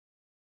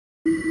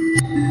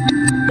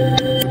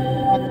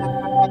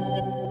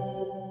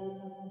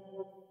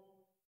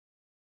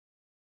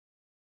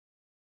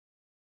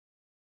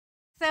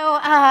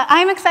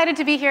I'm excited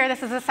to be here.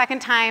 This is the second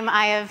time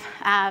I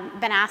have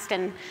been asked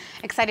and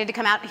excited to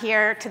come out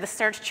here to the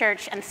Search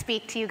Church and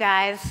speak to you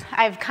guys.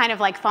 I've kind of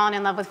like fallen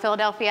in love with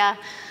Philadelphia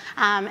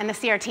and the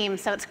CR team,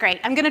 so it's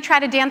great. I'm gonna try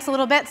to dance a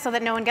little bit so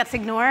that no one gets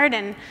ignored,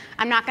 and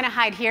I'm not gonna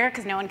hide here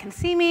because no one can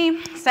see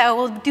me, so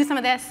we'll do some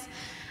of this.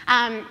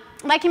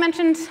 Like you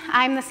mentioned,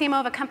 I'm the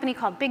CMO of a company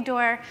called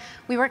Bigdoor.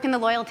 We work in the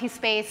loyalty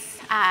space.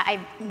 I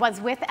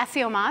was with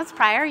SEO Moz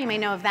prior, you may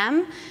know of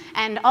them,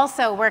 and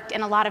also worked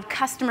in a lot of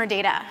customer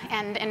data.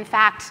 And in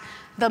fact,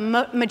 the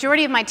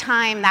majority of my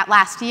time that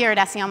last year at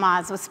SEO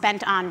Moz was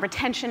spent on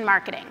retention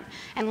marketing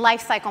and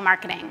lifecycle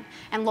marketing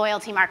and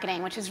loyalty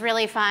marketing, which is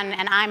really fun,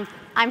 and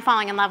I'm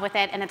falling in love with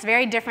it, and it's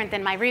very different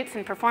than my roots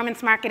in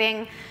performance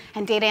marketing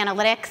and data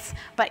analytics,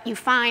 but you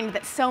find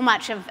that so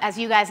much of, as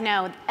you guys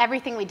know,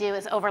 everything we do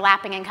is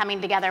overlapping and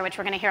coming together, which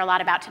we're gonna hear a lot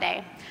about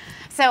today.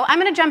 So I'm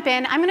gonna jump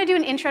in. I'm gonna do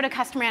an intro to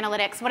customer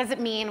analytics. What does it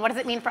mean? What does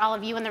it mean for all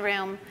of you in the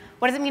room?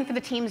 What does it mean for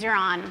the teams you're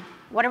on?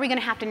 What are we gonna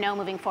have to know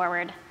moving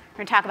forward? We're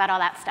gonna talk about all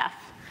that stuff.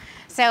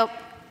 So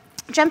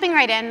jumping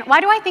right in,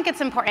 why do I think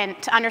it's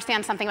important to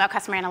understand something about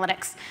customer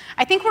analytics?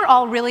 I think we're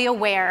all really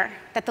aware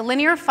that the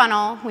linear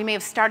funnel we may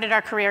have started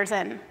our careers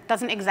in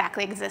doesn't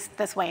exactly exist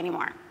this way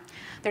anymore.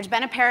 There's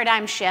been a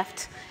paradigm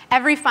shift.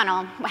 Every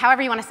funnel,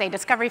 however you want to say,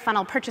 discovery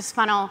funnel, purchase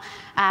funnel,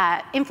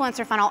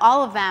 influencer funnel,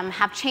 all of them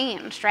have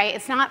changed, right?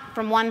 It's not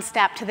from one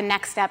step to the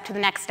next step to the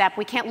next step.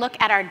 We can't look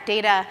at our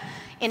data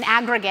in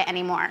aggregate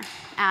anymore,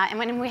 and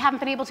when we haven't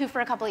been able to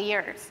for a couple of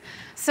years.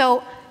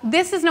 So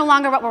this is no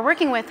longer what we're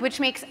working with, which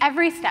makes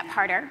every step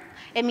harder.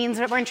 It means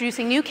that we're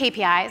introducing new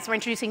KPIs, we're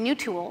introducing new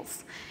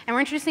tools, and we're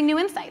introducing new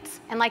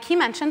insights. And like he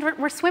mentioned,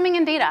 we're swimming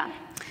in data.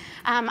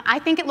 I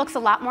think it looks a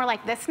lot more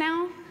like this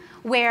now,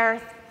 where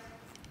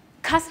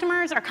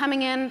customers are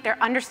coming in,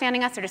 they're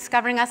understanding us, they're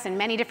discovering us in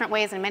many different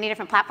ways and many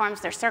different platforms,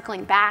 they're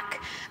circling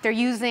back, they're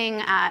using,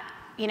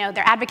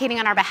 they're advocating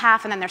on our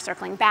behalf and then they're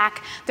circling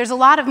back. There's a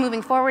lot of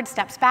moving forward,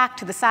 steps back,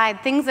 to the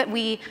side, things that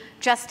we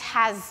just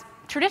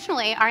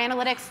traditionally, our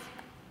analytics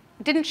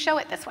didn't show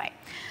it this way.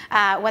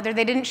 Whether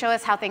they didn't show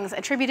us how things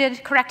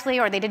attributed correctly,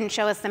 or they didn't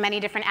show us the many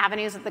different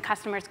avenues that the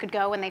customers could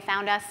go when they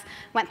found us,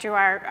 went through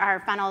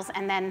our funnels,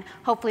 and then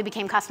hopefully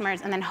became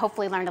customers, and then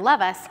hopefully learned to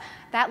love us,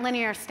 that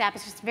linear step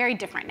is just very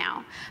different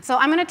now. So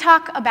I'm gonna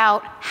talk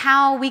about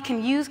how we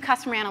can use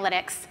customer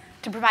analytics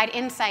to provide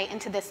insight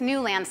into this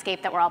new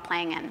landscape that we're all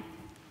playing in.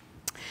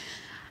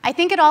 I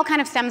think it all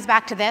kind of stems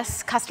back to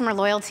this: customer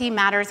loyalty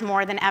matters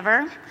more than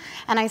ever.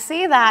 And I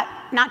say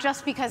that not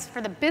just because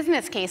for the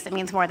business case it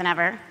means more than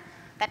ever,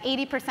 that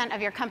 80%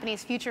 of your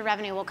company's future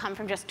revenue will come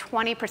from just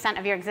 20%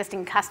 of your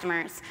existing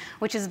customers,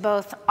 which is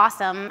both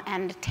awesome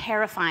and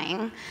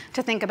terrifying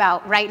to think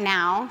about right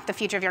now. The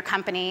future of your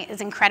company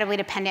is incredibly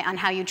dependent on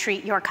how you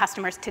treat your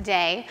customers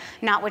today,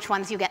 not which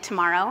ones you get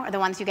tomorrow or the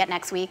ones you get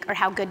next week or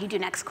how good you do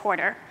next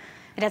quarter.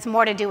 It has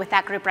more to do with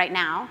that group right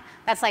now.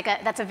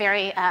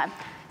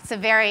 It's a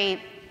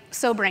very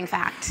sobering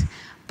fact.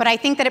 But I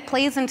think that it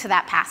plays into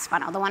that past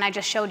funnel, the one I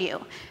just showed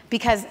you,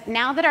 because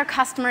now that our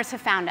customers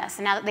have found us,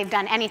 and now that they've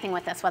done anything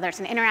with us, whether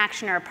it's an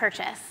interaction or a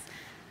purchase,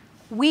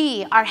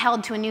 we are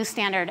held to a new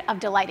standard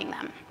of delighting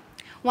them.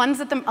 Ones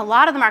that a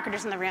lot of the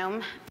marketers in the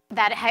room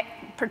that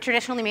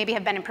traditionally maybe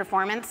have been in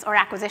performance or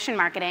acquisition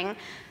marketing,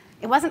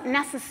 it wasn't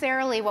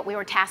necessarily what we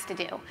were tasked to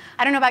do.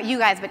 I don't know about you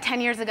guys, but 10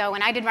 years ago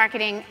when I did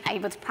marketing, I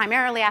was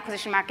primarily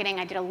acquisition marketing.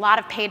 I did a lot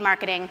of paid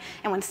marketing.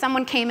 And when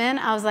someone came in,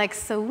 I was like,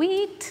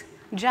 sweet,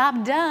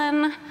 job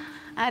done.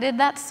 I did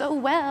that so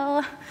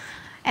well.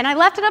 And I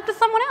left it up to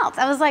someone else.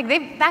 I was like,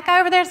 that guy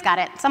over there's got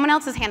it. Someone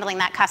else is handling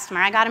that customer.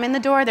 I got him in the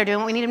door. They're doing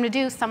what we need him to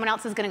do. Someone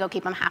else is going to go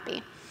keep him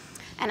happy.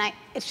 And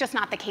it's just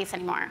not the case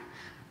anymore.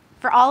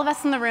 For all of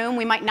us in the room,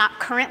 we might not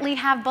currently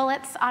have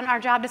bullets on our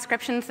job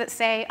descriptions that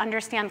say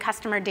understand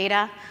customer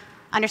data,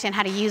 understand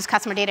how to use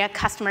customer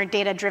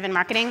data-driven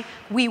marketing.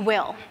 We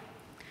will.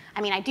 I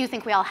mean, I do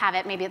think we all have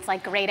it. Maybe it's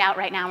like grayed out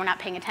right now. We're not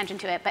paying attention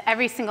to it. But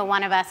every single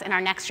one of us in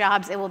our next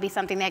jobs, it will be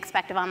something they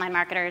expect of online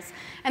marketers.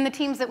 And the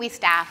teams that we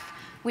staff,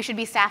 we should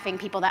be staffing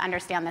people that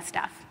understand this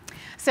stuff.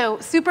 So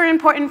super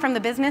important from the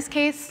business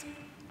case,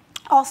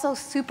 also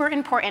super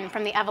important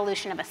from the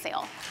evolution of a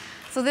sale.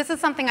 So this is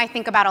something I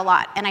think about a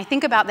lot, and I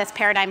think about this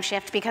paradigm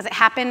shift because it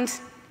happened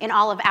in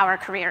all of our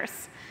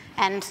careers.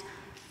 And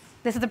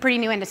this is a pretty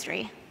new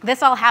industry.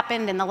 This all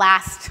happened in the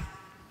last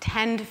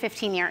 10 to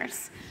 15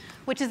 years,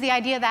 which is the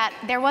idea that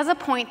there was a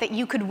point that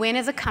you could win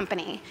as a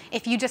company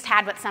if you just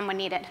had what someone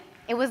needed.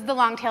 It was the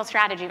long tail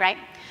strategy, right?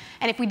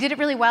 And if we did it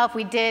really well, if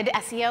we did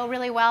SEO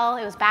really well,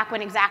 it was back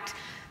when exact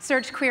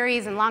search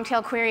queries and long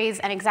tail queries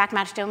and exact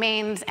match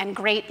domains and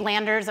great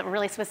landers that were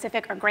really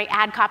specific, or great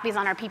ad copies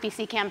on our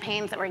PPC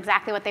campaigns that were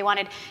exactly what they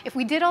wanted. If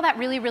we did all that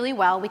really, really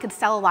well, we could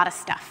sell a lot of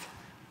stuff.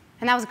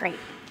 And that was great.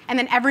 And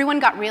then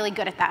everyone got really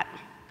good at that.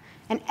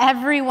 And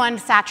everyone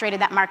saturated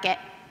that market,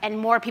 and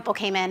more people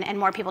came in and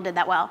more people did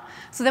that well.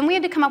 So then we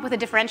had to come up with a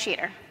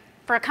differentiator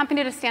for a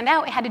company to stand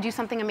out, it had to do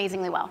something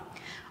amazingly well.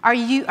 Our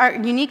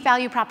unique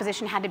value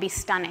proposition had to be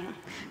stunning.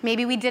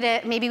 Maybe we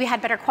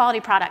had better quality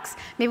products.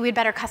 Maybe we had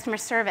better customer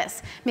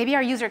service. Maybe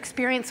our user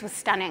experience was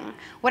stunning.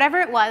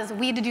 Whatever it was,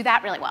 we had to do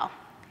that really well.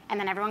 And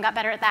then everyone got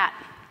better at that.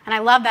 And I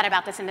love that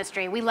about this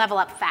industry. We level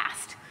up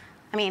fast.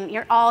 I mean,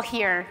 you're all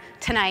here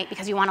tonight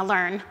because you want to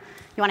learn.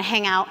 You want to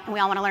hang out, and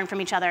we all want to learn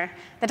from each other.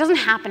 That doesn't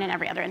happen in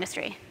every other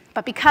industry.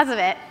 But because of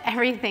it,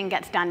 everything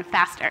gets done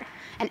faster,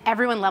 and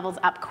everyone levels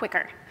up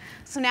quicker.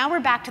 So now we're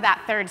back to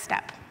that third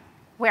step,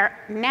 where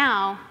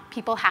now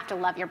people have to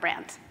love your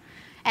brand.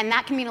 And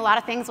that can mean a lot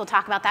of things. We'll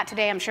talk about that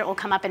today. I'm sure it will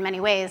come up in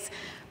many ways.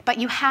 But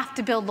you have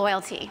to build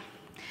loyalty.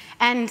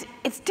 And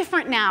it's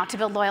different now to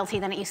build loyalty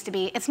than it used to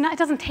be. It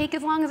doesn't take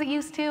as long as it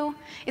used to.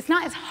 It's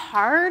not as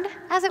hard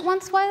as it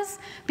once was,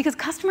 because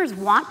customers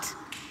want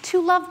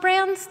to love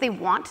brands. They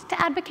want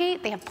to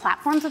advocate. They have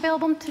platforms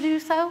available to do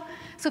so.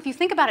 So if you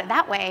think about it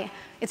that way,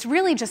 it's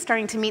really just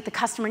starting to meet the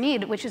customer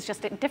need, which is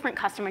just a different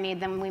customer need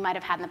than we might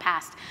have had in the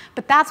past.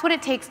 But that's what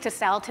it takes to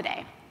sell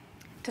today,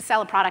 to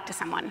sell a product to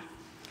someone.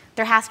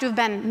 There has to have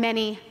been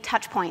many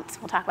touch points.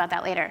 We'll talk about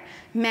that later.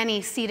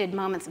 Many seeded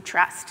moments of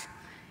trust.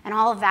 And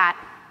all of that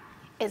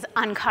is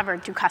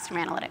uncovered through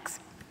customer analytics.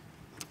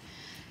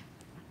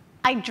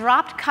 I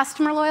dropped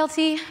customer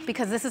loyalty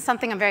because this is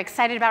something I'm very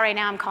excited about right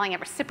now. I'm calling it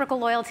reciprocal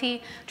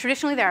loyalty.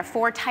 Traditionally, there are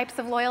 4 types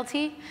of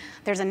loyalty.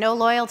 There's a no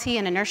loyalty,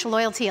 an inertial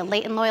loyalty, a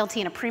latent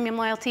loyalty, and a premium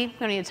loyalty. We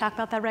don't need to talk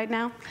about that right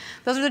now.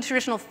 Those are the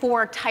traditional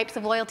 4 types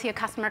of loyalty a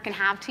customer can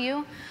have to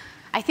you.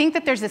 I think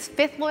that there's this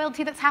 5th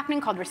loyalty that's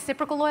happening called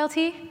reciprocal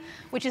loyalty,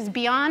 which is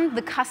beyond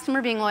the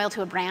customer being loyal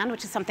to a brand,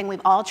 which is something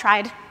we've all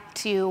tried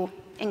to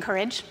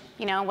encourage,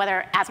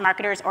 whether as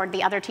marketers or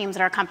the other teams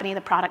at our company,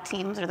 the product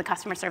teams or the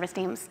customer service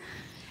teams.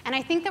 And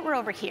I think that we're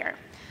over here,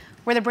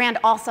 where the brand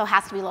also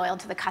has to be loyal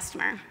to the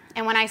customer.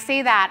 And when I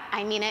say that,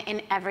 I mean it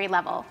in every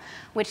level,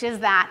 which is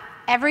that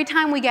every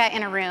time we get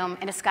in a room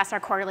and discuss our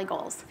quarterly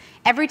goals,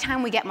 every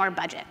time we get more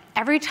budget,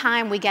 every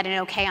time we get an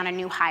okay on a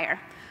new hire,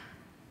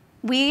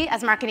 we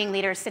as marketing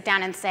leaders sit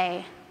down and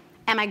say,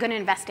 am I going to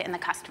invest it in the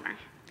customer?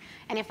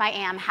 And if I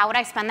am, how would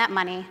I spend that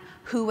money?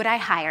 Who would I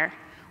hire?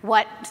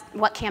 What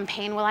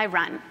campaign will I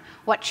run?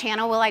 What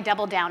channel will I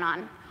double down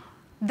on?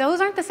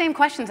 Those aren't the same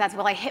questions as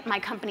will I hit my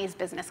company's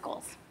business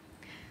goals.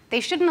 They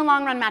should in the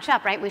long run match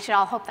up, right? We should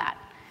all hope that.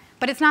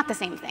 But it's not the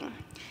same thing.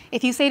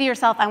 If you say to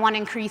yourself, I want to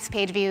increase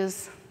page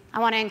views, I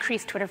want to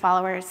increase Twitter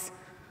followers,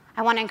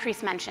 I want to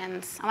increase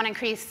mentions, I want to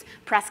increase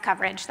press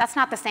coverage, that's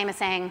not the same as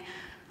saying,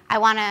 I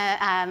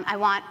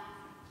want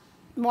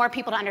more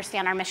people to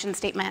understand our mission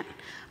statement.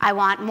 I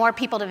want more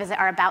people to visit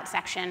our About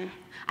section.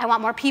 I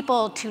want more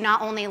people to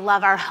not only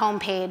love our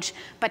homepage,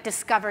 but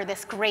discover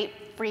this great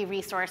free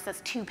resource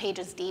that's 2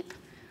 pages deep.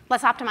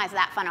 Let's optimize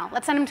that funnel.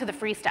 Let's send them to the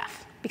free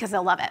stuff because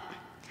they'll love it.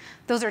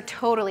 Those are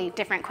totally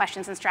different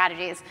questions and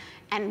strategies,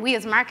 and we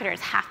as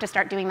marketers have to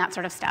start doing that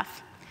sort of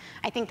stuff.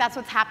 I think that's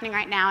what's happening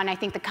right now, and I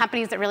think the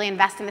companies that really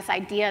invest in this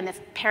idea and this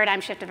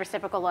paradigm shift of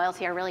reciprocal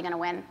loyalty are really going to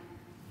win.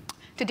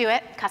 To do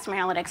it, customer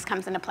analytics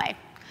comes into play.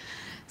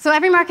 So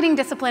every marketing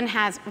discipline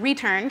has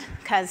returned,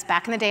 because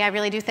back in the day, I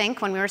really do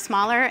think when we were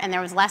smaller and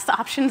there was less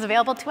options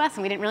available to us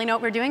and we didn't really know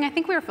what we were doing, I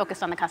think we were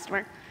focused on the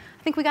customer.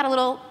 I think we got a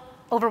little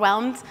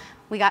overwhelmed.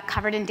 We got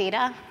covered in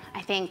data.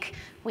 I think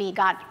we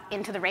got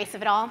into the race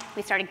of it all.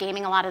 We started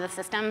gaming a lot of the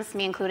systems,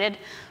 me included,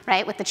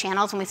 right, with the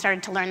channels, and we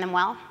started to learn them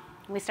well.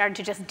 We started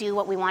to just do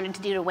what we wanted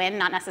to do to win,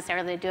 not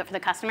necessarily to do it for the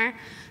customer.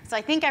 So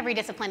I think every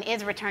discipline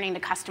is returning to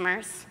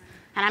customers,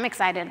 and I'm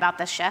excited about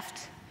this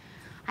shift.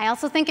 I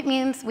also think it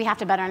means we have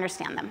to better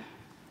understand them.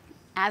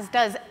 As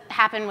does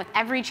happen with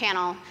every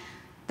channel,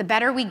 the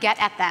better we get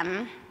at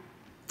them,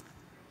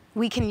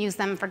 we can use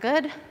them for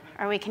good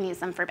or we can use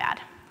them for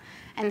bad.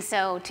 And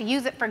so to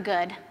use it for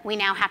good, we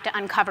now have to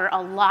uncover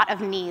a lot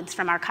of needs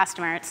from our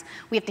customers.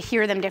 We have to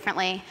hear them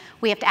differently.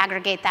 We have to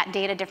aggregate that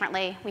data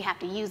differently. We have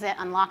to use it,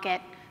 unlock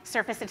it,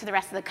 surface it to the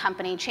rest of the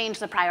company, change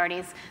the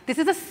priorities. This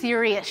is a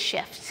serious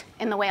shift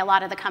in the way a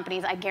lot of the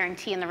companies, I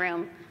guarantee in the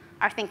room,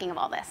 are thinking of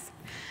all this.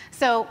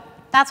 So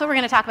that's what we're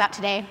going to talk about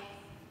today.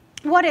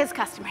 What is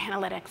customer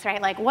analytics,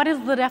 right? Like, what is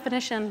the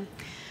definition?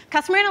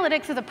 Customer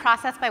analytics is a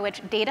process by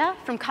which data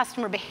from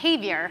customer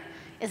behavior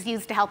is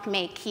used to help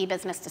make key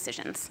business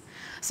decisions.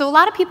 So a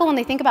lot of people, when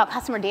they think about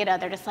customer data,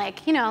 they're just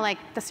like, like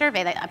the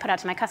survey that I put out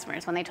to my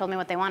customers when they told me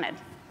what they wanted,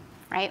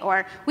 right?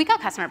 Or we got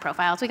customer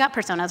profiles, we got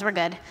personas, we're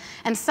good.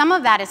 And some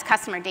of that is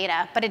customer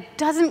data, but it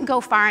doesn't go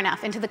far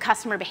enough into the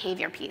customer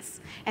behavior piece.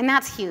 And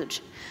that's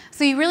huge.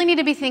 So you really need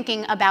to be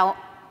thinking about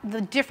the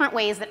different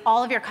ways that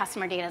all of your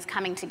customer data is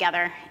coming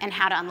together and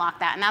how to unlock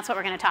that. And that's what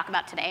we're going to talk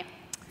about today.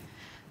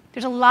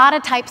 There's a lot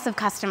of types of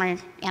customer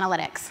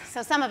analytics.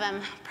 So some of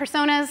them,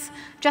 personas,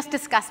 just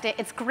discussed it.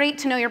 It's great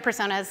to know your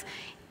personas.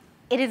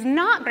 It is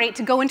not great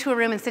to go into a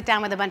room and sit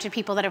down with a bunch of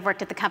people that have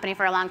worked at the company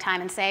for a long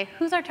time and say,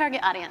 who's our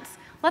target audience?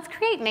 Let's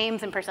create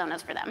names and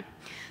personas for them.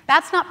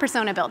 That's not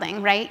persona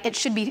building, right? It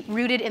should be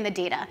rooted in the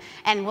data.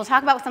 And we'll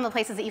talk about some of the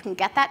places that you can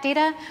get that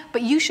data,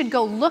 but you should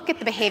go look at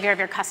the behavior of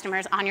your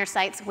customers on your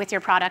sites, with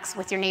your products,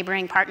 with your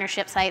neighboring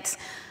partnership sites,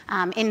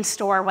 in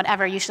store,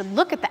 whatever. You should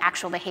look at the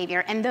actual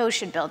behavior, and those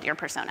should build your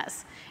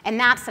personas. And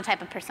that's the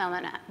type of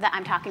persona that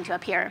I'm talking to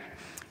up here.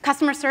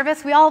 Customer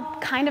service, we all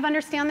kind of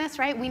understand this,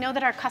 right? We know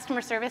that our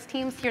customer service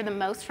teams hear the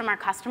most from our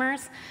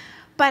customers,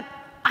 but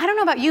I don't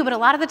know about you, but a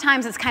lot of the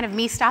times it's kind of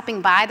me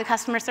stopping by the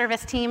customer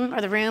service team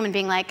or the room and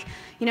being like,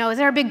 you know, is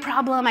there a big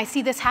problem? I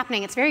see this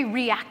happening. It's very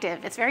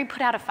reactive. It's very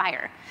put out a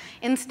fire.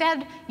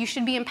 Instead, you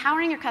should be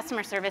empowering your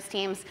customer service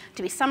teams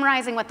to be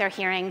summarizing what they're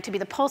hearing, to be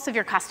the pulse of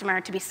your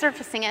customer, to be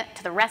surfacing it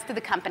to the rest of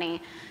the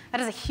company. That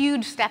is a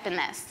huge step in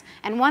this,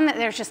 and one that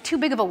there's just too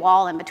big of a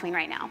wall in between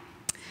right now.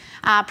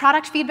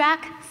 Product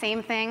feedback,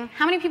 same thing.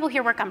 How many people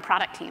here work on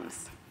product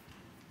teams?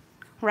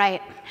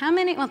 Right. How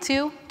many? Well,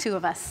 two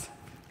of us.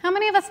 How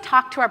many of us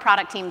talk to our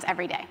product teams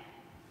every day?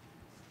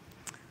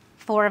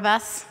 4 of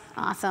us.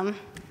 Awesome.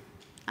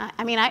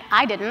 I mean,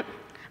 I didn't.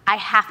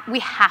 We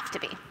have to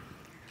be.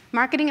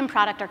 Marketing and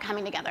product are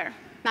coming together,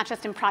 not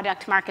just in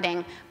product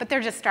marketing, but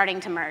they're just starting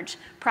to merge.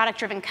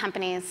 Product-driven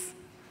companies.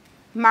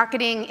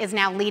 Marketing is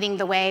now leading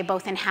the way,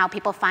 both in how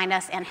people find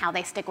us and how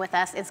they stick with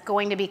us. It's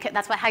going to be,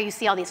 that's how you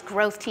see all these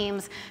growth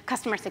teams,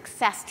 customer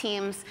success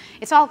teams.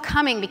 It's all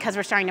coming because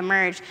we're starting to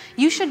merge.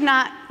 You should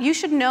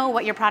know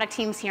what your product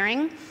team's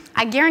hearing.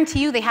 I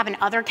guarantee you they have an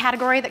other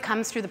category that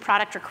comes through the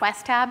product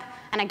request tab,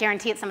 and I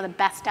guarantee it's some of the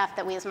best stuff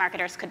that we as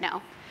marketers could know.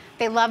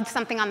 They loved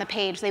something on the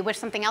page. They wish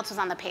something else was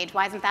on the page.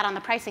 Why isn't that on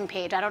the pricing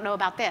page? I don't know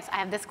about this. I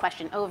have this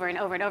question over and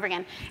over and over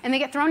again. And they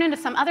get thrown into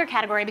some other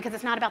category because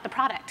it's not about the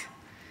product.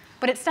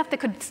 But it's stuff that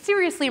could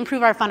seriously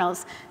improve our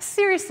funnels,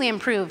 seriously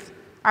improve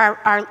our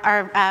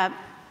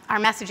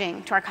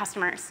messaging to our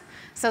customers.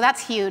 So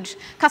that's huge.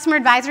 Customer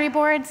advisory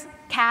boards,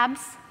 CABs,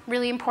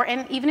 really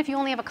important. Even if you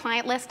only have a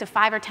client list of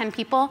 5 or 10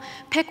 people,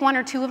 pick 1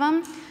 or 2 of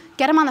them,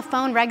 get them on the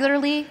phone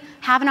regularly,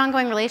 have an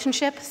ongoing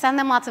relationship, send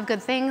them lots of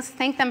good things,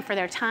 thank them for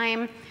their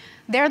time.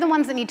 They're the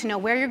ones that need to know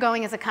where you're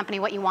going as a company,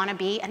 what you want to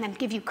be, and then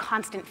give you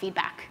constant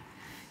feedback.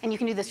 And you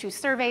can do this through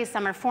surveys.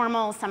 Some are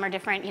formal, some are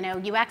different,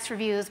 UX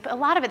reviews, but a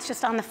lot of it's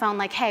just on the phone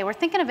like, hey, we're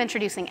thinking of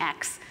introducing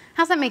X.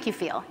 How's that make you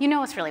feel? You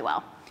know us really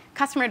well.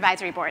 Customer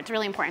advisory boards,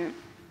 really important.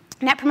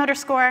 Net promoter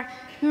score,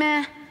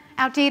 meh,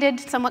 outdated,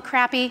 somewhat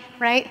crappy,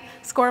 right?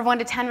 Score of 1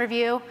 to 10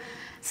 review.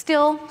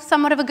 Still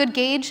somewhat of a good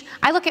gauge.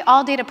 I look at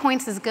all data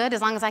points as good as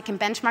long as I can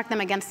benchmark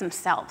them against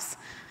themselves.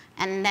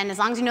 And then as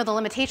long as you know the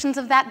limitations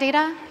of that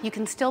data, you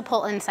can still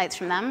pull insights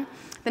from them.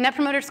 The Net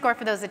Promoter Score,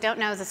 for those that don't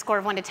know, is a score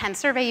of 1 to 10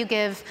 survey you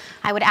give.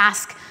 I would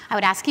ask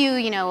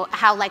you,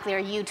 how likely are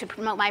you to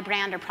promote my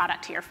brand or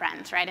product to your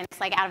friends, right? And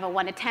it's like out of a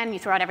 1 to 10, you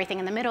throw out everything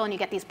in the middle and you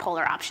get these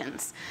polar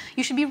options.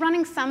 You should be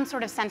running some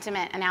sort of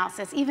sentiment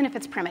analysis, even if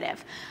it's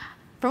primitive.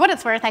 For what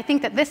it's worth, I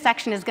think that this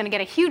section is going to get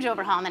a huge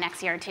overhaul in the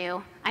next year or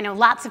 2. I know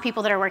lots of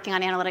people that are working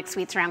on analytics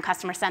suites around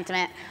customer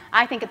sentiment.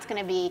 I think it's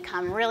going to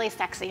become really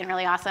sexy and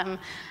really awesome,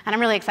 and I'm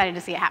really excited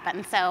to see it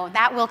happen. So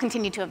that will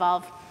continue to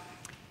evolve.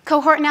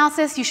 Cohort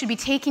analysis, you should be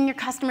taking your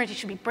customers, you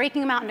should be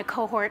breaking them out into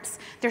cohorts.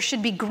 There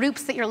should be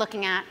groups that you're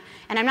looking at.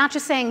 And I'm not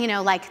just saying,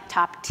 like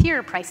top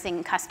tier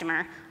pricing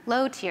customer,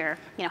 low tier,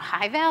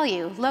 high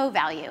value, low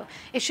value.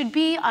 It should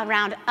be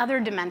around other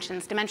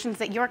dimensions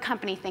that your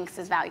company thinks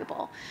is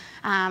valuable.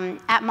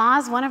 At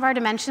Moz, one of our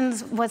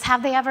dimensions was,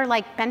 have they ever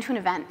been to an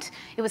event?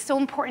 It was so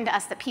important to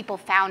us that people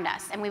found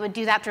us, and we would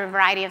do that through a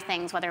variety of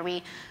things, whether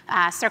we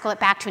circle it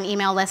back to an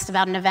email list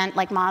about an event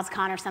like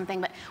MozCon or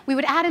something, but we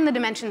would add in the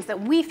dimensions that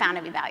we found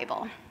to be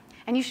valuable.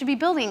 And you should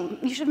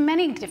have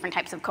many different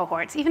types of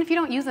cohorts, even if you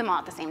don't use them all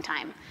at the same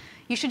time.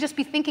 You should just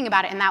be thinking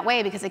about it in that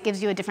way because it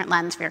gives you a different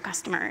lens for your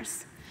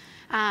customers.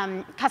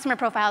 Customer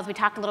profiles, we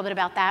talked a little bit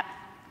about that.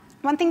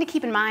 One thing to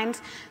keep in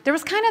mind, there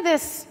was kind of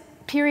this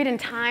period in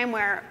time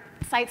where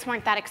sites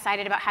weren't that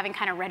excited about having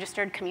kind of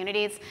registered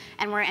communities,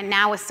 and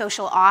now with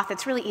social auth,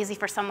 it's really easy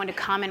for someone to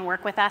come and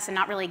work with us and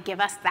not really give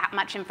us that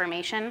much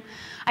information.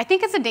 I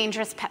think it's a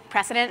dangerous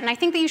precedent, and I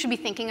think that you should be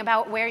thinking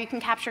about where you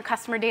can capture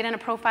customer data in a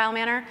profile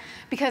manner,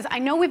 because I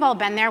know we've all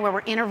been there where we're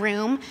in a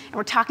room and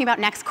we're talking about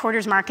next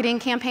quarter's marketing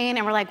campaign,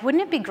 and we're like,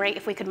 wouldn't it be great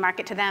if we could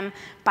market to them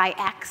by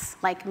X,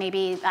 like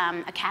maybe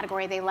a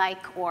category they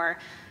like, or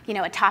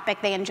a topic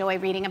they enjoy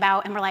reading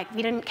about, and we're like,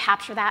 we didn't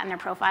capture that in their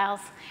profiles.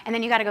 And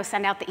then you gotta go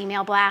send out the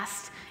email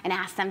blast and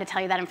ask them to tell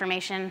you that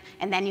information,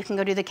 and then you can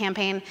go do the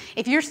campaign.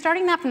 If you're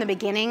starting that from the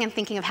beginning and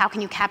thinking of how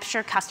can you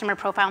capture customer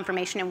profile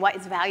information and what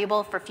is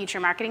valuable for future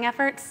marketing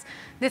efforts,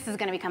 this is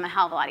gonna become a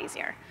hell of a lot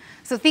easier.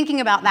 So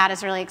thinking about that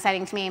is really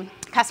exciting to me.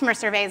 Customer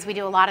surveys, we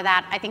do a lot of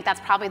that. I think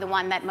that's probably the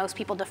one that most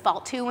people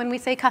default to when we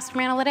say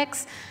customer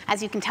analytics.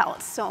 As you can tell,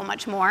 it's so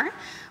much more,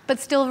 but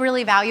still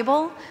really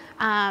valuable.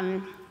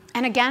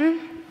 And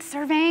again,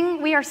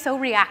 surveying, we are so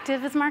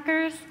reactive as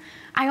marketers.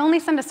 I only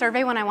send a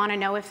survey when I want to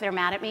know if they're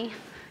mad at me.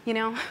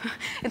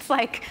 It's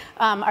like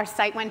our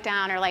site went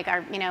down, or like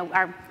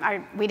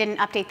we didn't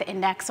update the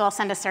index, so I'll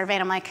send a survey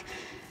and I'm like,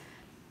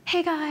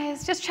 hey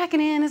guys, just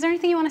checking in. Is there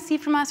anything you want to see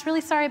from us? Really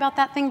sorry about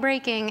that thing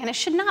breaking. And it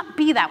should not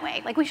be that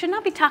way. Like, we should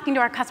not be talking to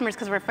our customers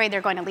because we're afraid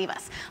they're going to leave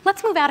us.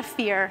 Let's move out of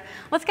fear.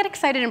 Let's get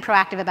excited and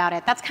proactive about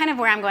it. That's kind of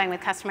where I'm going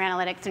with customer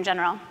analytics in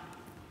general.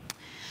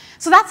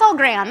 So that's all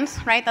grand,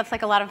 right? That's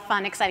like a lot of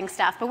fun, exciting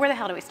stuff. But where the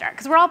hell do we start?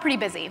 Because we're all pretty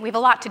busy. We have a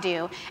lot to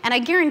do. And I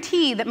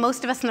guarantee that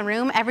most of us in the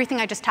room, everything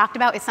I just talked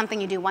about is something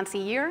you do once a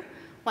year,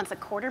 once a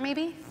quarter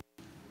maybe.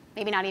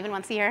 Maybe not even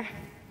once a year.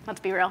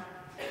 Let's be real.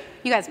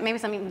 You guys, maybe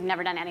some of you have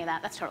never done any of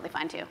that. That's totally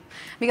fine too.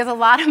 Because a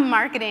lot of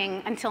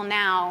marketing until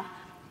now,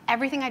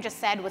 everything I just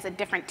said was a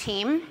different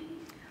team.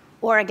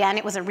 Or again,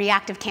 it was a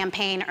reactive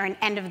campaign or an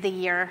end of the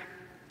year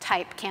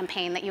type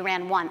campaign that you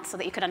ran once so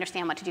that you could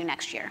understand what to do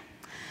next year.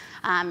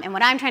 And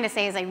what I'm trying to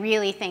say is I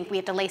really think we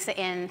have to lace it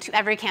into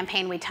every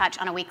campaign we touch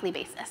on a weekly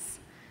basis.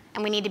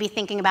 And we need to be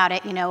thinking about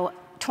it,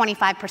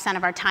 25%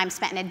 of our time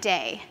spent in a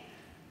day.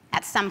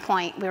 At some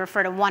point, we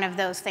refer to one of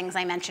those things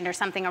I mentioned or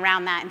something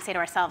around that and say to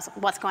ourselves,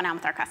 what's going on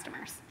with our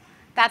customers?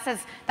 That's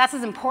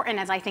as important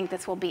as I think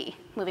this will be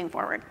moving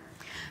forward.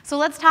 So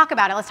let's talk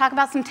about it. Let's talk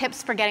about some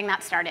tips for getting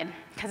that started,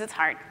 because it's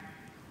hard.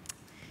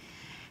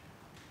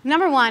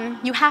 Number one,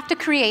 you have to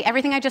create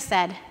everything I just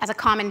said as a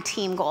common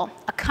team goal,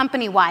 a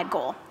company-wide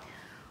goal,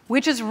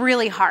 which is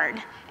really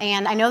hard.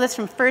 And I know this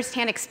from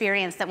firsthand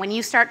experience that when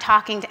you start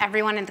talking to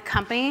everyone in the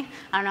company,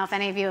 I don't know if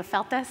any of you have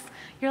felt this,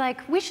 you're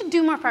like, we should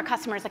do more for our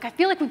customers. Like, I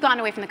feel like we've gone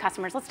away from the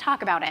customers. Let's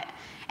talk about it.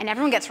 And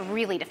everyone gets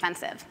really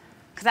defensive,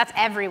 because that's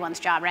everyone's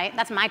job, right?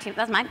 That's my team.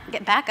 That's my,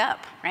 get back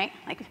up, right?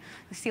 Like, you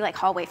see like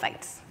hallway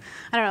fights.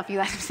 I don't know if you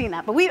guys have seen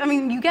that, but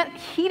you get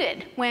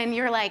heated when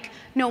you're like,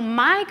 no,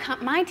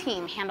 my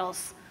team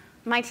handles,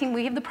 my team,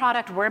 we have the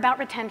product, we're about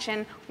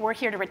retention, we're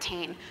here to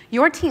retain.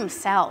 Your team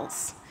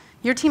sells.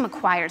 Your team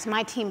acquires,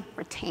 my team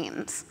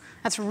retains.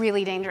 That's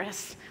really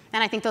dangerous.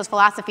 And I think those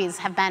philosophies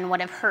have been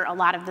what have hurt a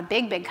lot of the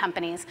big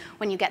companies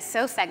when you get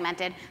so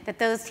segmented that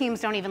those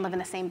teams don't even live in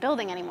the same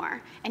building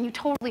anymore. And you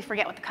totally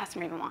forget what the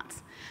customer even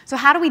wants. So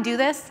how do we do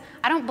this?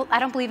 I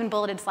don't believe in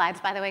bulleted slides,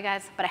 by the way,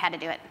 guys, but I had to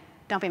do it.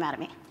 Don't be mad at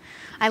me.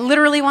 I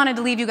literally wanted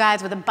to leave you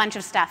guys with a bunch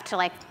of stuff to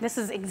like, this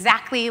is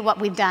exactly what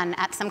we've done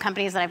at some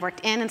companies that I've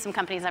worked in and some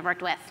companies I've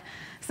worked with.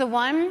 So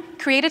one,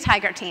 create a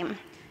tiger team.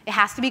 It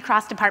has to be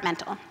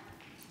cross-departmental.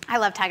 I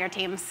love tiger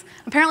teams.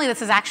 Apparently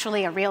this is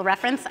actually a real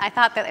reference. I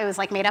thought that it was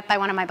like made up by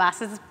one of my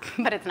bosses,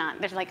 but it's not.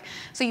 There's like,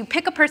 so you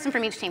pick a person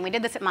from each team. We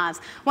did this at Moz.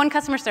 One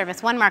customer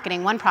service, one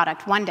marketing, one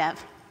product, one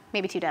dev,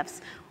 maybe two devs,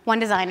 one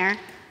designer,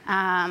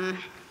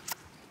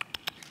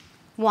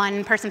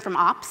 one person from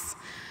ops.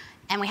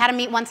 And we had to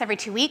meet once every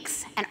 2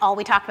 weeks, and all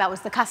we talked about was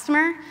the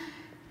customer.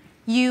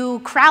 You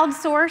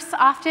crowdsource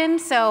often,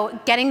 so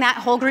getting that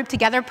whole group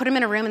together, put them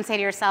in a room and say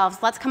to yourselves,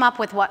 let's come up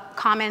with what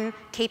common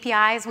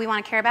KPIs we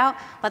want to care about.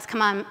 Let's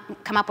come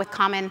up with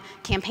common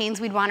campaigns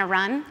we'd want to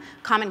run,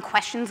 common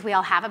questions we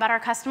all have about our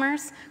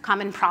customers,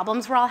 common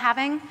problems we're all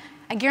having.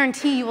 I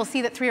guarantee you will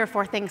see that 3 or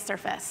 4 things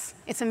surface.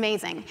 It's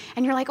amazing.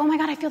 And you're like, oh my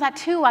God, I feel that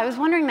too. I was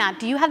wondering that.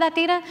 Do you have that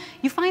data?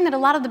 You find that a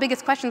lot of the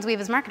biggest questions we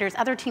have as marketers,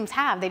 other teams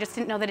have. They just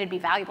didn't know that it'd be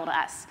valuable to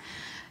us.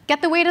 Get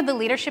the weight of the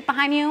leadership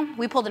behind you.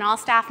 We pulled an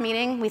all-staff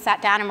meeting. We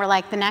sat down and we're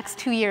like, the next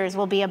 2 years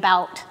will be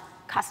about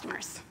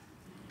customers.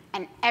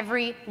 And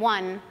every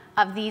one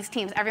of these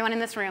teams, everyone in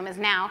this room is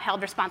now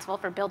held responsible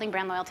for building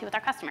brand loyalty with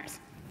our customers.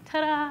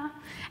 Ta-da!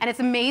 And it's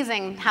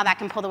amazing how that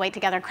can pull the weight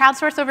together.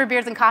 Crowdsource over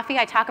beers and coffee.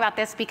 I talk about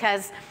this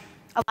because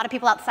a lot of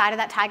people outside of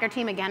that tiger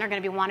team, again, are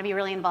going to want to be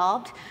really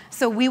involved.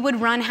 So we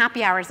would run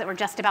happy hours that were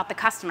just about the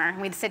customer.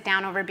 We'd sit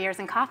down over beers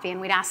and coffee, and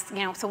we'd ask,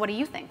 so what do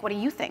you think? What do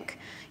you think?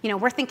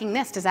 We're thinking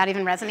this. Does that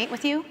even resonate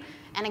with you?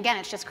 And again,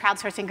 it's just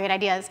crowdsourcing great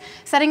ideas.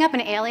 Setting up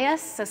an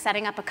alias, so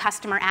setting up a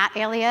customer at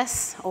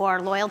alias or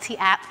loyalty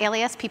at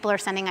alias. People are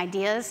sending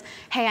ideas.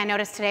 Hey, I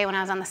noticed today when I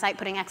was on the site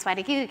putting X, Y,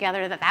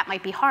 together that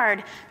might be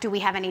hard. Do we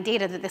have any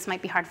data that this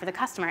might be hard for the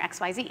customer,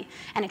 X, Y, Z?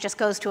 And it just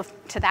goes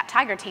to that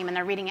tiger team, and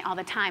they're reading it all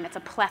the time. It's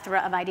a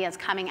plethora of ideas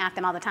coming at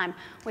them all the time,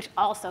 which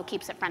also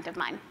keeps it front of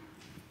mind.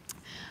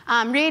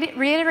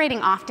 Reiterating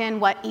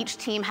often what each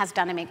team has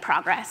done to make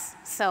progress.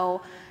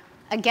 So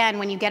again,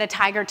 when you get a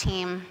tiger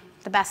team,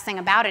 the best thing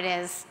about it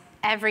is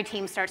every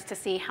team starts to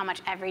see how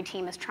much every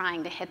team is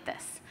trying to hit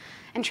this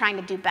and trying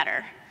to do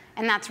better.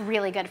 And that's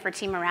really good for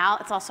team morale.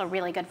 It's also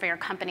really good for your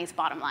company's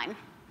bottom line.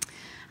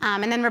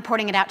 And then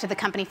reporting it out to the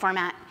company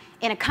format,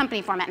 in a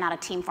company format, not a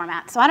team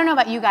format. So I don't know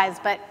about you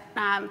guys, but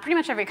pretty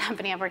much every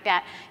company I've worked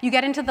at, you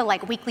get into the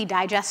weekly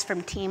digest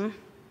from team.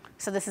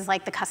 So this is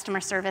like the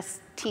customer service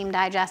team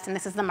digest, and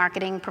this is the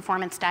marketing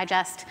performance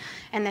digest,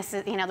 and this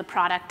is the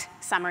product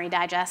summary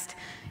digest.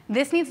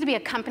 This needs to be a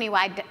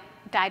company-wide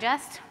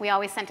digest. We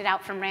always sent it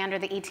out from Rand or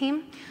the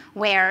E-team,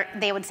 where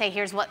they would say,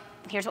 here's what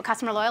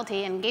customer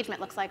loyalty and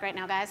engagement looks like right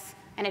now, guys.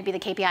 And it'd be the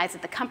KPIs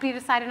that the company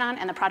decided on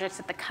and the projects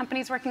that the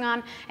company's working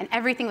on, and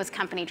everything was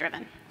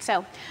company-driven.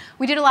 So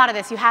we did a lot of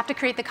this. You have to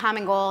create the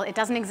common goal. It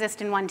doesn't exist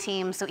in one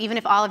team. So even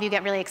if all of you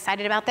get really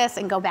excited about this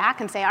and go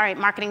back and say, all right,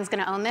 marketing's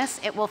going to own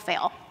this, it will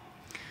fail.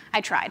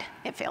 I tried.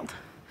 It failed.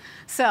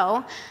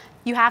 So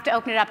you have to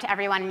open it up to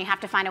everyone, and you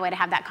have to find a way to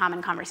have that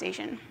common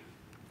conversation.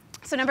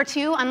 So number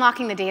 2,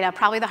 unlocking the data,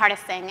 probably the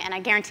hardest thing, and I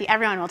guarantee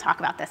everyone will talk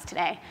about this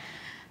today.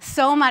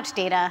 So much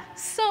data,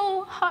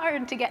 so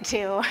hard to get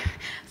to,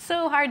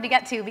 so hard to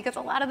get to, because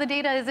a lot of the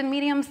data is in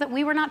mediums that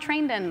we were not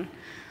trained in.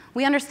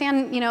 We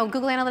understand,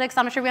 Google Analytics.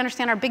 I'm not sure we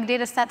understand our big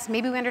data sets.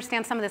 Maybe we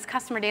understand some of this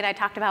customer data I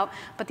talked about,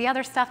 but the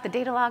other stuff, the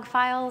data log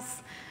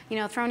files,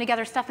 throwing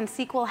together stuff in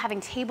SQL,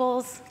 having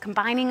tables,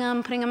 combining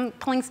them,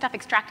 pulling stuff,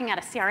 extracting out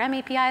of CRM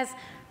APIs,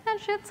 that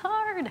shit's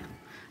hard.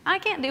 I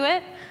can't do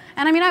it.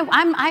 And I mean,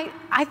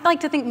 I like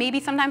to think maybe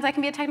sometimes I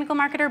can be a technical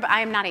marketer, but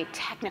I am not a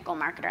technical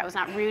marketer. I was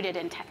not rooted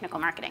in technical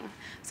marketing.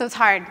 So it's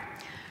hard.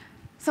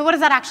 So what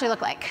does that actually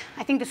look like?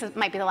 I think this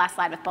might be the last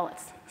slide with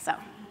bullets. So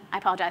I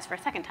apologize for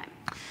a second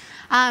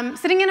time.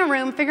 Sitting in a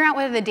room, figuring out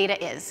what the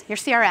data is, your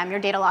CRM, your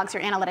data logs,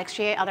 your analytics,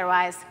 GA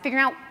otherwise,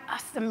 figuring out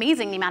this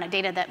amazing amount of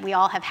data that we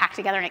all have hacked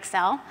together in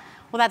Excel.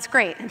 Well, that's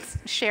great. It's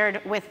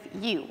shared with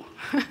you.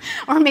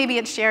 Or maybe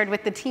it's shared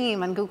with the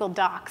team on Google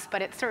Docs,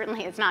 but it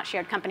certainly is not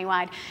shared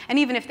company-wide. And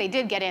even if they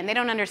did get in, they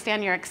don't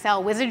understand your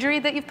Excel wizardry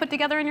that you've put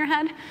together in your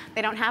head.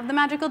 They don't have the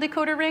magical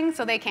decoder ring,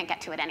 so they can't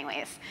get to it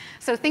anyways.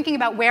 So thinking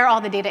about where all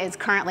the data is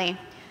currently,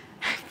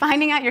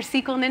 finding out your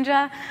SQL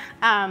Ninja,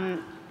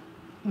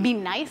 be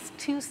nice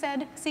to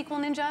said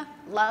SQL Ninja,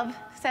 love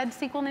said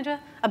SQL Ninja,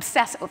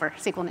 obsess over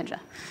SQL Ninja,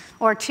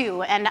 or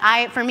 2. And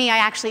for me, I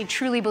actually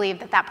truly believe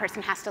that that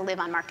person has to live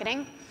on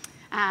marketing.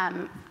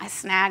 I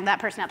snagged that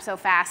person up so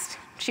fast.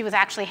 She was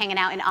actually hanging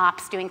out in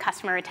ops doing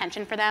customer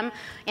retention for them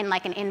in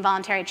like an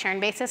involuntary churn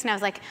basis. And I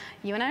was like,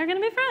 you and I are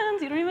going to be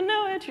friends. You don't even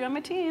know it. You're on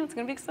my team. It's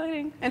going to be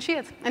exciting. And she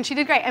is. And she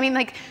did great. I mean,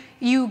 like,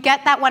 you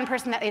get that one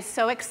person that is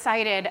so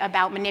excited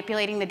about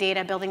manipulating the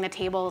data, building the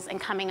tables, and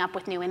coming up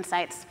with new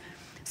insights.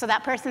 So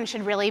that person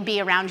should really be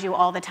around you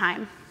all the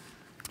time.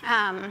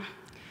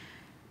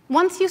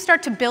 Once you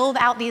start to build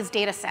out these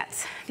data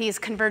sets, these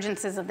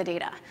convergences of the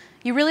data,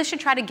 you really should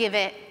try to give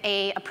it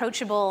an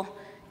approachable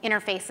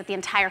interface that the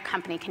entire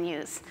company can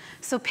use.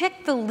 So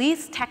pick the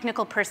least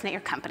technical person at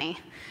your company.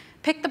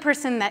 Pick the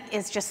person that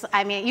is just,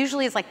 I mean, it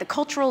usually is like the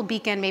cultural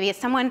beacon. Maybe it's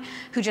someone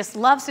who just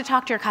loves to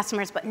talk to your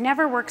customers but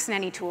never works in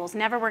any tools,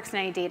 never works in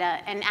any data,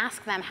 and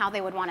ask them how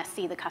they would want to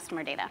see the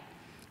customer data.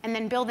 And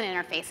then build an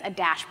interface, a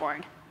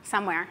dashboard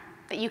somewhere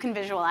that you can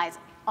visualize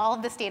all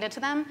of this data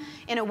to them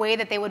in a way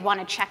that they would want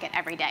to check it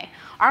every day.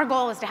 Our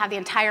goal is to have the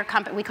entire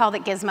company, we called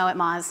it Gizmo at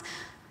Moz,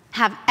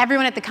 have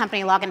everyone at the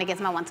company log into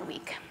Gizmo once a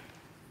week.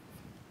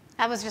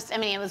 That was just, I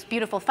mean, it was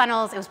beautiful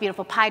funnels, it was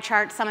beautiful pie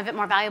charts, some of it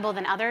more valuable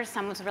than others,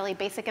 some was really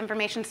basic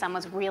information, some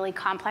was really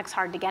complex,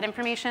 hard to get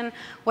information.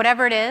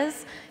 Whatever it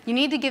is, you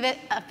need to give it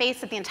a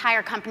face that the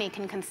entire company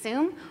can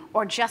consume,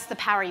 or just the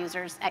power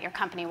users at your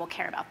company will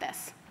care about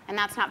this. And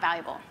that's not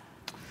valuable.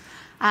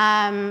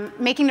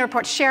 Making the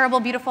report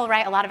shareable, beautiful,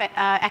 right? A lot of it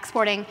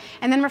exporting,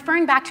 and then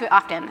referring back to it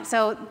often.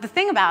 So the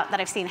thing about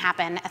that I've seen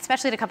happen,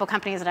 especially at a couple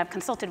companies that I've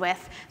consulted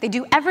with, they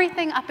do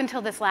everything up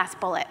until this last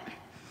bullet.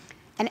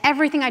 And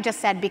everything I just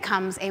said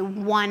becomes a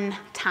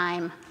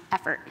one-time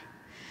effort.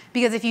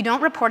 Because if you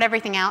don't report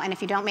everything out, and if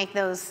you don't make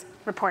those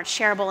reports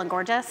shareable and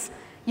gorgeous,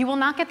 you will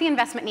not get the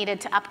investment needed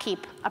to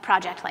upkeep a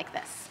project like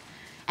this.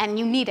 And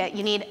you need it.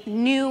 You need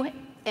new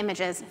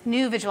images,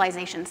 new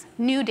visualizations,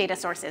 new data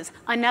sources,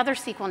 another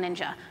SQL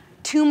Ninja,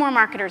 2 more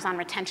marketers on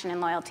retention and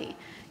loyalty.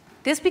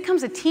 This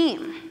becomes a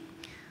team,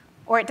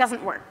 or it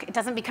doesn't work. It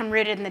doesn't become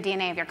rooted in the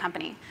DNA of your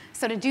company.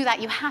 So to do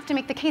that, you have to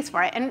make the case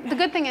for it. And the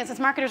good thing is, as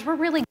marketers, we're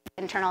really good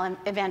at internal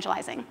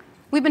evangelizing.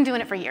 We've been doing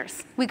it for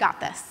years. We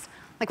got this.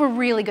 Like, we're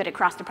really good at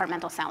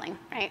cross-departmental selling,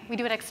 right? We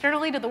do it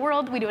externally to the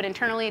world. We do it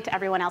internally to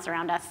everyone else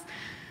around us.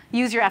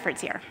 Use your efforts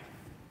here.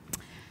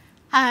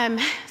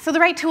 So the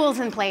right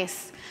tools in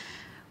place.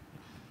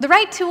 The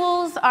right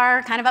tools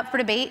are kind of up for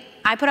debate.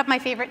 I put up my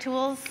favorite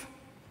tools.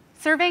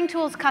 Surveying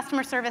tools,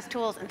 customer service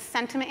tools, and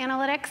sentiment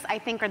analytics, I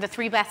think, are the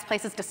 3 best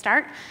places to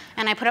start.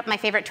 And I put up my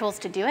favorite tools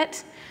to do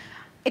it.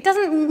 It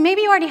doesn't,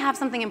 maybe you already have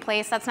something in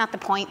place, that's not the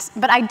point.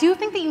 But I do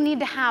think that you need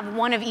to have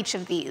one of each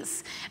of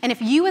these. And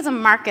if you as a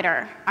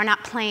marketer are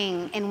not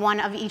playing in one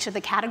of each of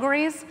the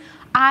categories,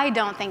 I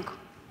don't think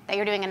that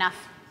you're doing enough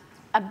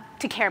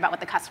to care about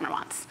what the customer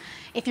wants.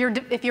 If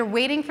you're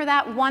waiting for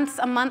that once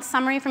a month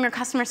summary from your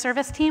customer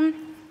service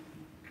team,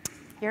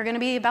 you're going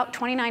to be about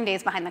 29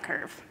 days behind the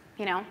curve,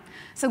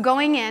 So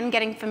going in,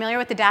 getting familiar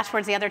with the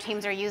dashboards the other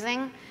teams are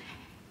using,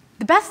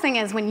 the best thing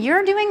is when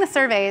you're doing the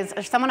surveys,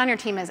 or someone on your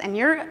team is, and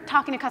you're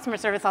talking to customer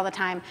service all the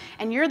time,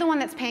 and you're the one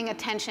that's paying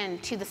attention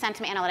to the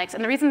sentiment analytics,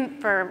 and the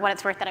reason for what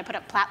it's worth that I put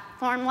up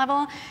platform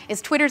level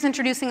is Twitter's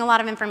introducing a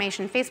lot of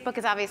information. Facebook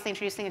is obviously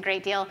introducing a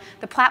great deal.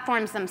 The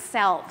platforms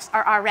themselves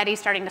are already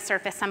starting to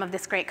surface some of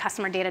this great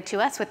customer data to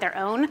us with their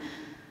own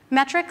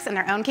metrics and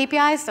their own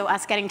KPIs, so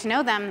us getting to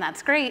know them,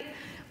 that's great.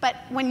 But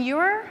when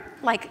you're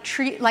like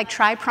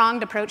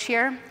tri-pronged approach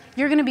here,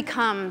 you're going to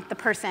become the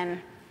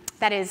person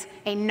that is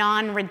a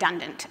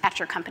non-redundant at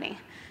your company.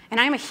 And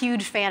I'm a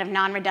huge fan of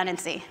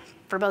non-redundancy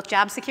for both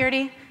job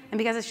security and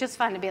because it's just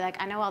fun to be like,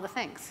 I know all the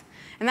things.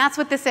 And that's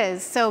what this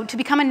is. So to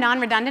become a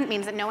non-redundant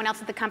means that no one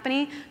else at the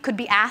company could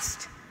be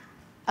asked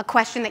a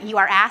question that you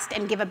are asked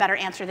and give a better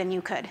answer than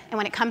you could. And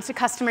when it comes to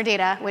customer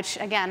data, which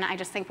again, I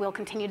just think we'll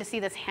continue to see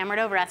this hammered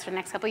over us for the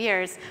next couple of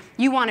years,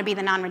 you want to be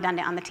the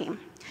non-redundant on the team.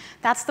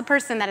 That's the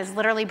person that is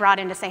literally brought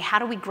in to say, how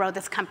do we grow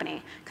this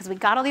company? Because we've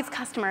got all these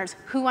customers,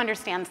 who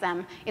understands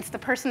them? It's the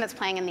person that's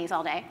playing in these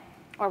all day,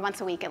 or once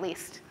a week at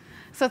least.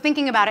 So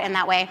thinking about it in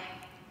that way.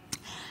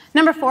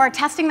 Number 4,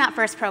 testing that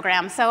first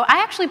program. So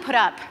I actually put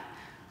up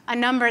a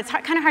number. It's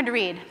kind of hard to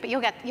read, but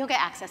you'll get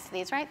access to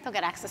these, right? They'll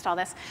get access to all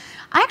this.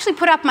 I actually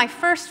put up my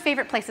first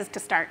favorite places to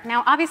start.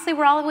 Now, obviously,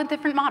 we're all with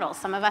different models.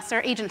 Some of us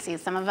are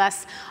agencies. Some of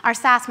us are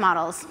SaaS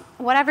models,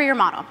 whatever your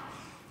model.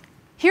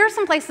 Here are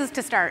some places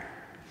to start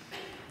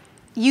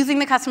using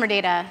the customer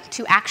data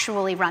to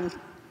actually run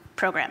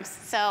programs.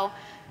 So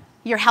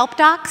your help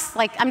docs,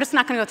 like I'm just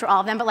not going to go through all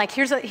of them, but like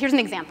here's an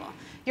example.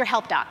 Your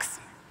help docs.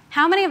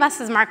 How many of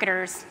us as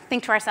marketers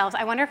think to ourselves,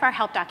 I wonder if our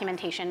help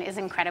documentation is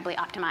incredibly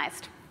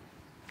optimized?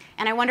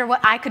 And I wonder what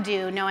I could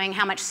do knowing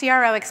how much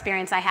CRO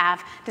experience I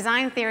have,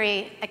 design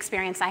theory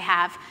experience I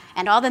have,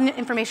 and all the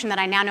information that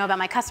I now know about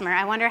my customer,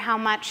 I wonder how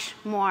much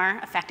more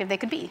effective they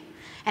could be.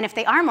 And if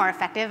they are more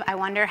effective, I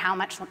wonder how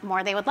much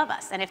more they would love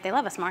us. And if they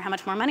love us more, how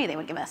much more money they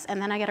would give us. And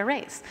then I get a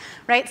raise,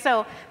 right?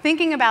 So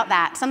thinking about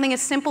that, something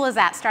as simple as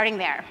that, starting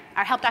there.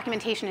 Our help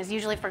documentation is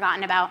usually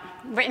forgotten about,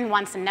 written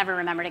once and never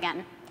remembered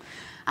again.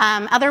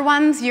 Other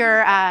ones,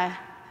 I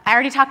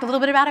already talked a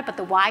little bit about it, but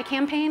the why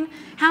campaign.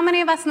 How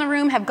many of us in the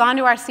room have gone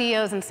to our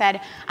CEOs and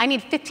said, I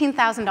need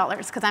 $15,000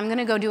 because I'm going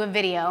to go do a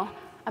video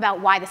about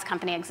why this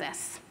company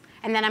exists.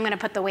 And then I'm going to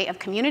put the weight of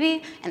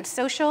community and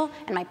social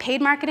and my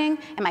paid marketing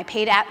and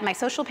my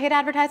social paid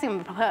advertising, I'm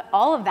going to put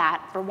all of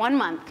that for 1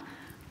 month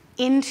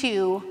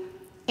into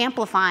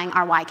amplifying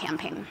our why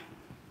campaign.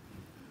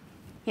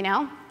 You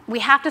know, we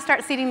have to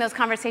start seeding those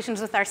conversations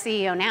with our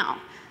CEO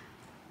now.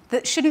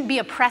 That shouldn't be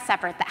a press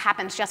effort that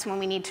happens just when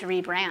we need to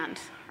rebrand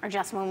or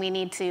just when we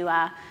need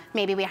to,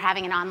 maybe we're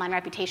having an online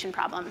reputation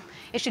problem.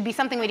 It should be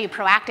something we do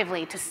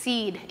proactively to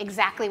seed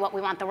exactly what we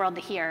want the world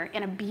to hear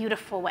in a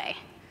beautiful way.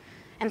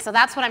 And so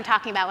that's what I'm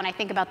talking about when I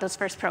think about those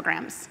first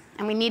programs.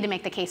 And we need to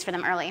make the case for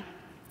them early.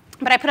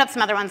 But I put up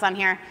some other ones on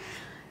here.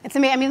 It's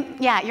amazing. I mean,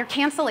 yeah, your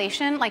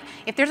cancellation, like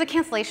if there's a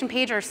cancellation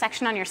page or a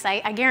section on your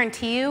site, I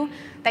guarantee you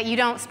that you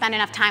don't spend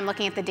enough time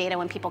looking at the data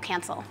when people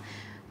cancel.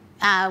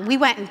 We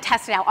went and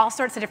tested out all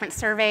sorts of different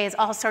surveys,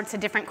 all sorts of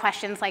different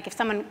questions. Like if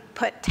someone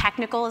put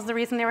technical as the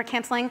reason they were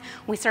canceling,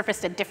 we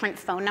surfaced a different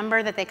phone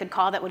number that they could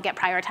call that would get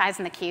prioritized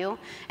in the queue.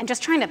 And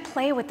just trying to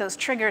play with those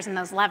triggers and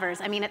those levers.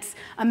 I mean, it's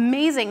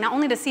amazing not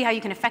only to see how you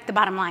can affect the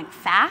bottom line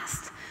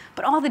fast,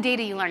 but all the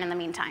data you learn in the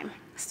meantime.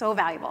 So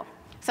valuable.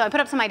 So I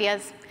put up some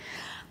ideas.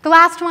 The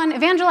last one,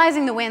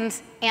 evangelizing the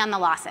wins and the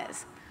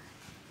losses.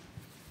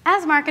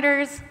 As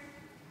marketers,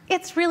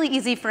 it's really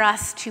easy for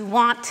us to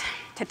want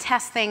to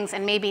test things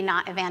and maybe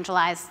not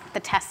evangelize the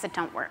tests that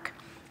don't work.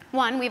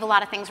 1, we have a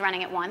lot of things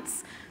running at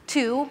once.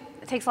 2,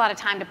 it takes a lot of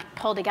time to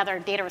pull together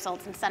data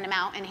results and send them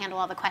out and handle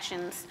all the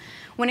questions.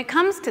 When it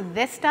comes to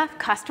this stuff,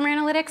 customer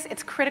analytics,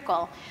 it's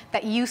critical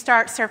that you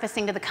start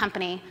surfacing to the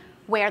company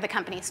where the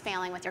company is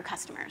failing with your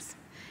customers.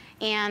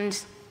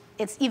 And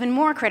it's even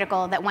more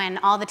critical that when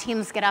all the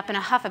teams get up in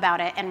a huff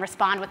about it and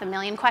respond with a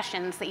million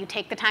questions, that you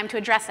take the time to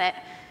address it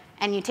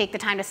and you take the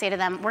time to say to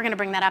them, we're going to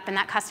bring that up in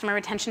that customer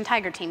retention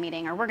tiger team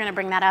meeting, or we're going to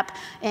bring that up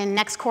in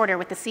next quarter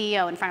with the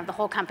CEO in front of the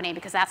whole company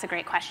because that's a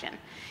great question.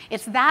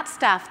 It's that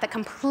stuff that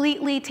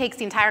completely takes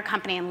the entire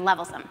company and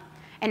levels them.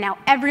 And now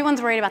everyone's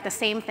worried about the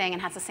same thing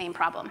and has the same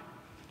problem.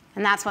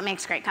 And that's what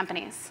makes great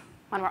companies,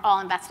 when we're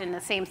all invested in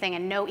the same thing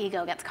and no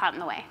ego gets caught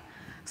in the way.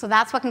 So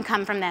that's what can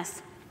come from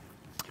this.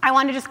 I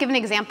want to just give an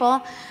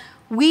example.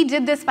 We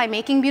did this by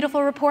making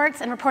beautiful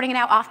reports and reporting it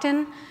out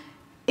often.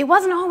 It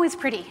wasn't always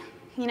pretty.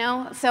 You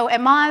know, so at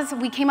Moz,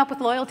 we came up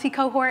with loyalty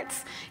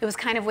cohorts. It was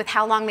kind of with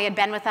how long they had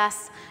been with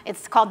us.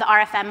 It's called the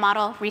RFM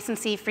model,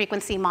 recency,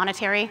 frequency,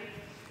 monetary,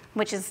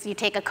 which is you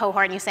take a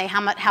cohort and you say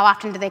how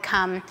often do they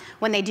come.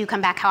 When they do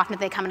come back, how often do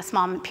they come in a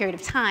small period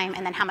of time,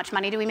 and then how much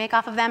money do we make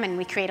off of them, and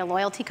we create a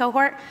loyalty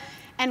cohort.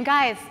 And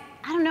guys,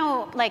 I don't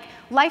know, like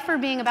lifer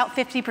being about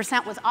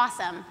 50% was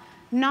awesome.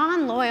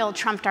 Non-loyal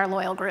trumped our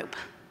loyal group.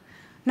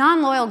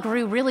 Non-loyal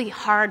grew really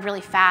hard, really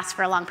fast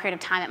for a long period of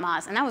time at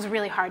Moz, and that was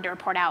really hard to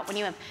report out when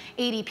you have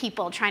 80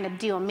 people trying to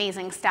do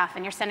amazing stuff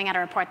and you're sending out a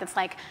report that's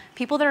like,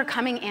 people that are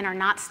coming in are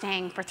not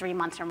staying for 3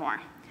 months or more.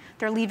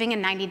 They're leaving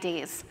in 90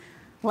 days.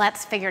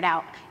 Let's figure it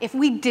out. If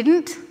we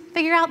didn't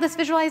figure out this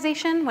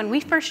visualization, when we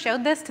first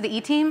showed this to the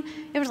E-team,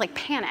 it was like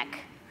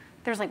panic.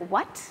 There was like,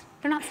 what?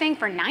 They're not staying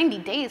for 90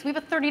 days. We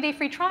have a 30-day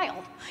free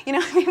trial. You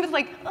know, it was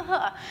like,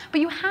 ugh. But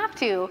you have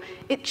to.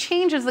 It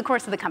changes the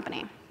course of the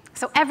company.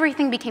 So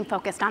everything became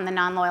focused on the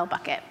non-loyal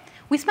bucket.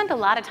 We spent a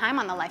lot of time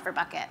on the lifer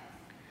bucket.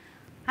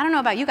 I don't know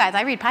about you guys,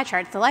 I read pie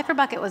charts. The lifer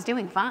bucket was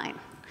doing fine.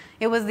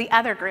 It was the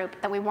other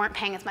group that we weren't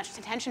paying as much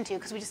attention to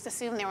because we just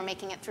assumed they were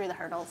making it through the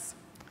hurdles.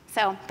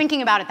 So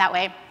thinking about it that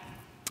way.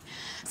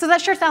 So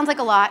that sure sounds like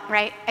a lot,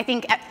 right? I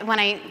think when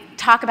I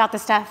talk about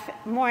this stuff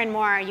more and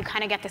more, you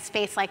kind of get this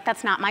face like,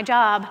 that's not my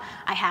job.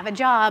 I have a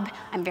job.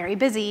 I'm very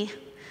busy.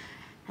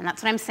 And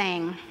that's what I'm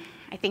saying.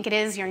 I think it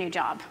is your new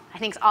job. I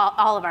think it's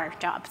all of our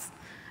jobs.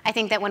 I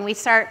think that when we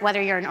start,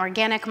 whether you're an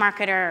organic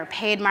marketer, or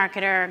paid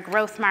marketer,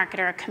 growth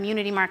marketer,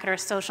 community marketer,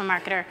 social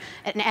marketer,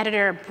 an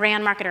editor,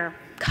 brand marketer,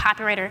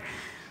 copywriter,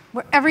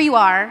 wherever you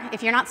are,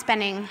 if you're not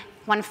spending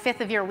 1/5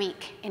 of your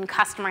week in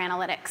customer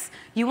analytics,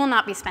 you will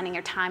not be spending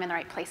your time in the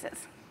right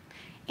places.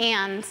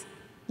 And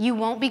you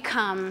won't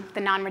become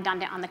the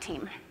non-redundant on the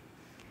team.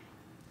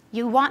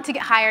 You want to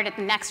get hired at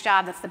the next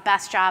job that's the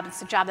best job, it's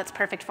the job that's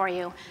perfect for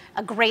you.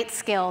 A great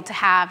skill to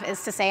have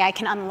is to say, I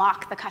can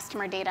unlock the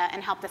customer data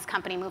and help this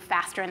company move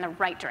faster in the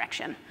right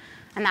direction.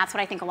 And that's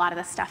what I think a lot of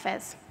this stuff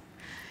is.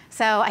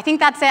 So I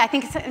think that's it. I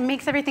think it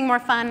makes everything more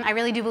fun. I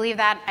really do believe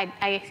that.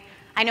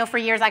 I know for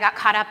years I got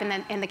caught up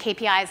in the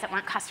KPIs that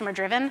weren't customer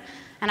driven,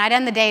 and I'd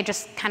end the day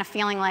just kind of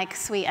feeling like,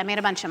 sweet, I made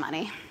a bunch of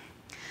money.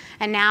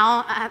 And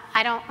now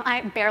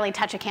I barely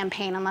touch a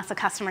campaign unless a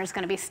customer is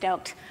going to be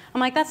stoked. I'm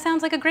like, that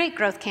sounds like a great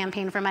growth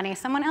campaign for money.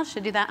 Someone else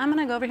should do that. I'm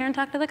going to go over here and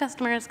talk to the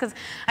customers because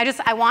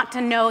I want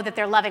to know that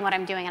they're loving what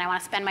I'm doing, and I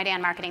want to spend my day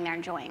on marketing they're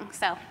enjoying.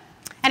 So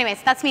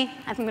anyways, that's me.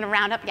 I think I'm going to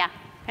round up. Yeah.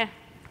 Thank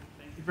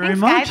you very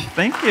much. Guys.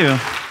 Thank you.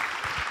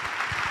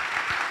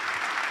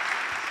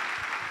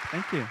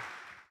 Thank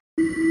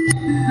you.